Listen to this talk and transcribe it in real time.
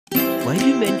Why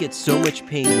do men get so much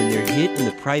pain when they're hit in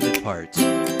the private parts?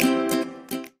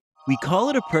 We call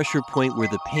it a pressure point where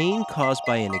the pain caused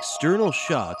by an external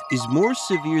shock is more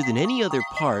severe than any other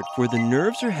part, for the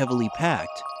nerves are heavily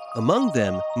packed. Among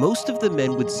them, most of the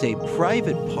men would say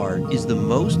private part is the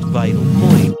most vital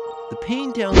point. The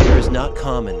pain down there is not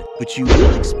common, but you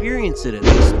will experience it at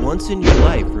least once in your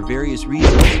life for various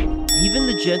reasons. Even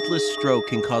the gentlest stroke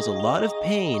can cause a lot of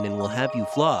pain and will have you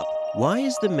flop. Why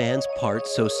is the man's part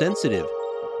so sensitive?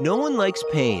 No one likes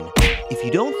pain. If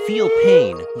you don't feel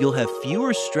pain, you'll have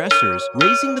fewer stressors,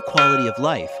 raising the quality of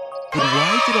life. But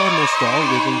why did almost all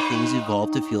living things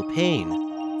evolve to feel pain?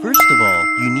 First of all,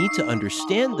 you need to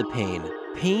understand the pain.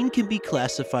 Pain can be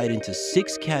classified into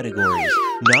 6 categories: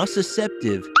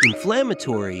 nociceptive,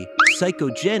 inflammatory,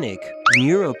 psychogenic,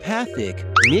 neuropathic,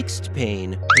 mixed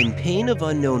pain, and pain of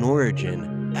unknown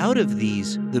origin. Out of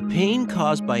these, the pain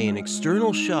caused by an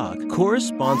external shock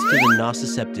corresponds to the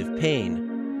nociceptive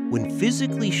pain. When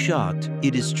physically shocked,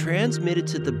 it is transmitted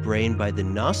to the brain by the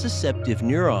nociceptive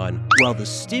neuron, while the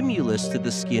stimulus to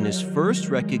the skin is first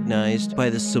recognized by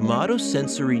the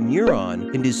somatosensory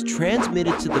neuron and is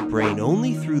transmitted to the brain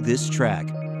only through this track.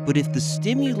 But if the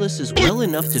stimulus is well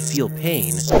enough to feel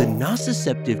pain, the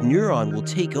nociceptive neuron will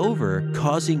take over,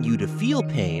 causing you to feel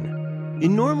pain.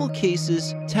 In normal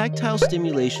cases, tactile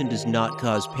stimulation does not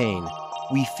cause pain.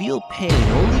 We feel pain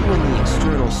only when the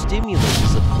external stimulus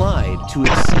is applied to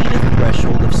exceed a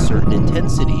threshold of certain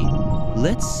intensity.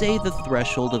 Let's say the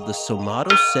threshold of the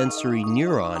somatosensory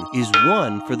neuron is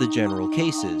 1 for the general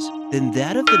cases. Then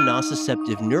that of the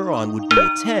nociceptive neuron would be a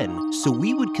 10, so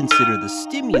we would consider the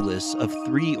stimulus of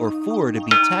 3 or 4 to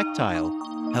be tactile.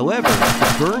 However,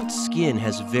 the burnt skin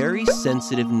has very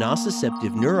sensitive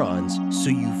nociceptive neurons, so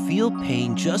you feel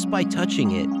pain just by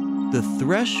touching it. The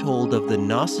threshold of the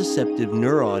nociceptive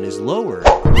neuron is lower,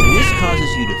 and this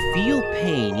causes you to feel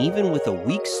pain even with a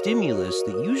weak stimulus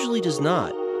that usually does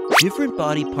not. Different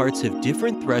body parts have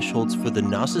different thresholds for the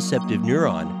nociceptive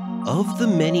neuron. Of the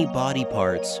many body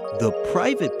parts, the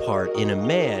private part in a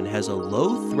man has a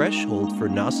low threshold for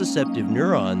nociceptive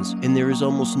neurons, and there is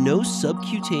almost no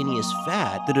subcutaneous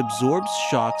fat that absorbs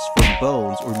shocks from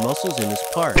bones or muscles in this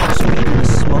part, so even a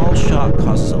small shock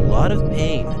causes a lot of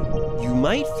pain. You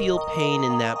might feel pain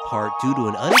in that part due to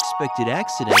an unexpected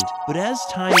accident, but as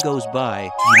time goes by,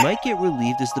 you might get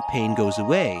relieved as the pain goes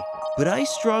away. But I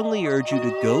strongly urge you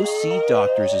to go see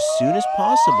doctors as soon as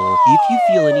possible if you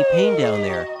feel any pain down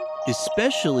there,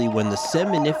 especially when the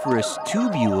seminiferous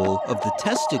tubule of the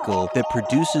testicle that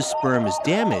produces sperm is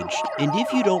damaged, and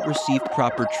if you don't receive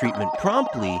proper treatment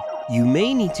promptly, you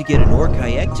may need to get an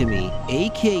orchiectomy,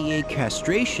 aka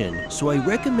castration, so I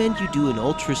recommend you do an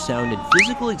ultrasound and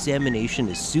physical examination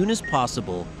as soon as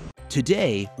possible.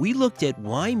 Today, we looked at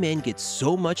why men get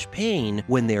so much pain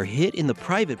when they're hit in the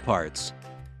private parts.